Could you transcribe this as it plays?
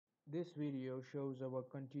This video shows our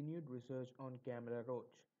continued research on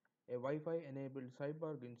Camera-Roach, a Wi-Fi enabled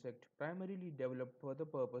cyborg insect primarily developed for the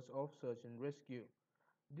purpose of search and rescue.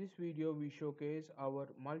 This video we showcase our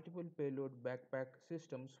multiple payload backpack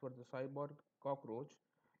systems for the cyborg cockroach,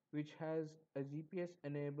 which has a GPS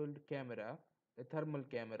enabled camera, a thermal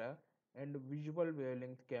camera, and visual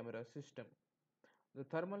wavelength camera system. The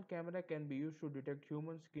thermal camera can be used to detect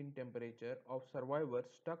human skin temperature of survivors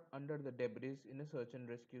stuck under the debris in a search and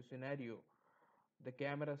rescue scenario. The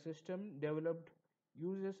camera system developed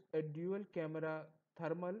uses a dual camera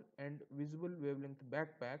thermal and visible wavelength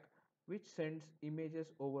backpack which sends images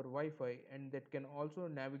over Wi-Fi and that can also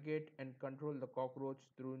navigate and control the cockroach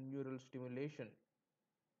through neural stimulation.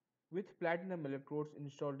 With platinum electrodes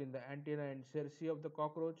installed in the antenna and cerci of the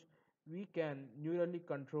cockroach, we can neurally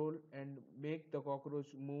control and make the cockroach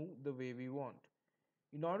move the way we want.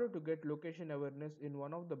 In order to get location awareness in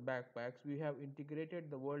one of the backpacks, we have integrated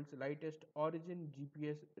the world's lightest Origin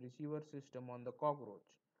GPS receiver system on the cockroach.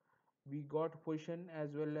 We got position as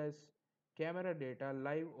well as camera data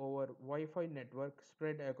live over Wi-Fi network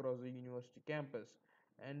spread across the university campus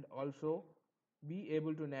and also be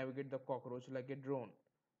able to navigate the cockroach like a drone.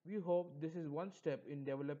 We hope this is one step in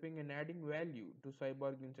developing and adding value to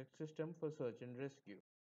Cyborg insect system for search and rescue.